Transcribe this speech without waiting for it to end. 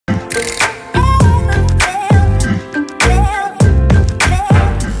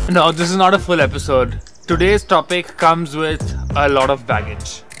No, this is not a full episode. Today's topic comes with a lot of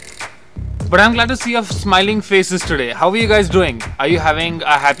baggage. But I'm glad to see your smiling faces today. How are you guys doing? Are you having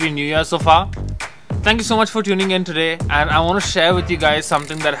a happy new year so far? Thank you so much for tuning in today, and I want to share with you guys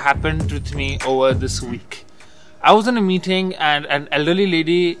something that happened with me over this week. I was in a meeting and an elderly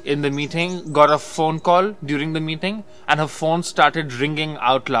lady in the meeting got a phone call during the meeting and her phone started ringing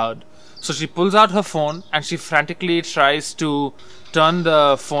out loud. So she pulls out her phone and she frantically tries to turn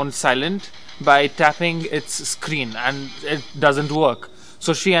the phone silent by tapping its screen, and it doesn't work.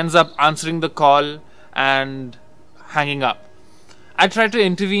 So she ends up answering the call and hanging up. I tried to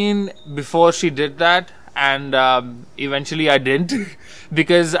intervene before she did that, and eventually I didn't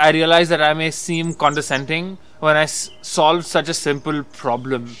because I realized that I may seem condescending when I solved such a simple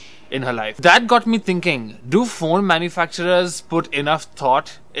problem in her life. That got me thinking, do phone manufacturers put enough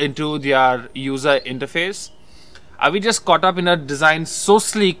thought into their user interface? Are we just caught up in a design so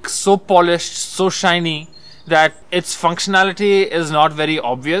sleek, so polished, so shiny that its functionality is not very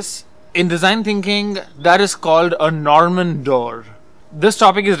obvious? In design thinking, that is called a Norman door. This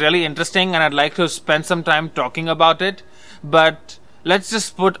topic is really interesting and I'd like to spend some time talking about it, but let's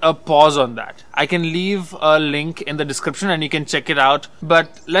just put a pause on that. I can leave a link in the description and you can check it out,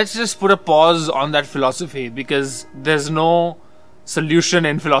 but let's just put a pause on that philosophy because there's no solution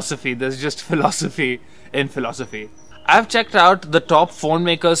in philosophy, there's just philosophy in philosophy. I've checked out the top phone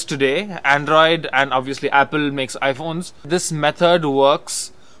makers today, Android and obviously Apple makes iPhones. This method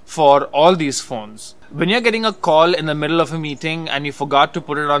works for all these phones. When you're getting a call in the middle of a meeting and you forgot to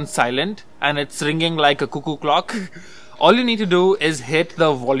put it on silent and it's ringing like a cuckoo clock, all you need to do is hit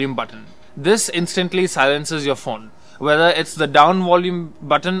the volume button. This instantly silences your phone. Whether it's the down volume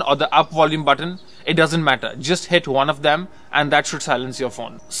button or the up volume button, it doesn't matter. Just hit one of them and that should silence your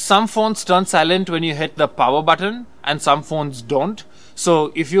phone. Some phones turn silent when you hit the power button and some phones don't.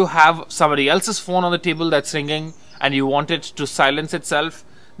 So if you have somebody else's phone on the table that's ringing and you want it to silence itself,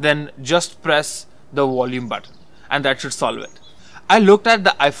 then just press the volume button and that should solve it. I looked at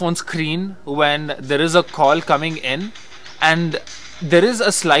the iPhone screen when there is a call coming in and there is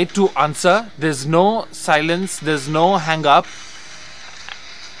a slide to answer. There's no silence, there's no hang up.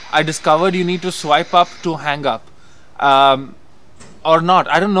 I discovered you need to swipe up to hang up or not,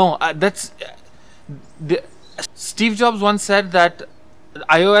 I don't know. Steve Jobs once said that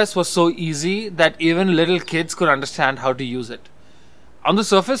iOS was so easy that even little kids could understand how to use it. On the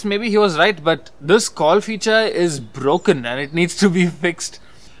surface, maybe he was right, but this call feature is broken and it needs to be fixed.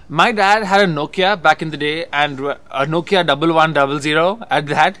 My dad had a Nokia back in the day, and a Nokia 1100 at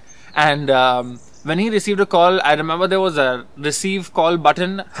that. And when he received a call, I remember there was a receive call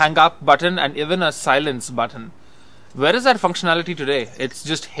button, hang up button, and even a silence button. Where is that functionality today? It's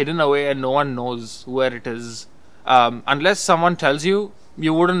just hidden away and no one knows where it is. Unless someone tells you,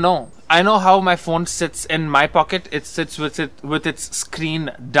 you wouldn't know. I know how my phone sits in my pocket. It sits with its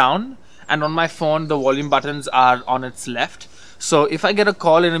screen down, and on my phone the volume buttons are on its left. So if I get a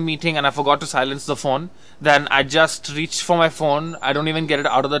call in a meeting and I forgot to silence the phone, then I just reach for my phone. I don't even get it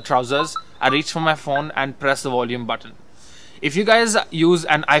out of the trousers. I reach for my phone and press the volume button. If you guys use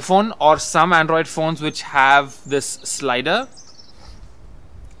an iPhone or some Android phones which have this slider,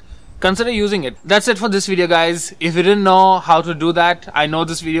 consider using it. That's it for this video, guys. If you didn't know how to do that, I know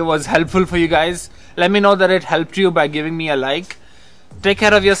this video was helpful for you guys. Let me know that it helped you by giving me a like. Take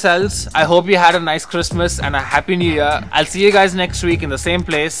care of yourselves. I hope you had a nice Christmas and a happy new year. I'll see you guys next week in the same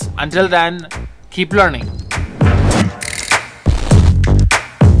place. Until then, keep learning.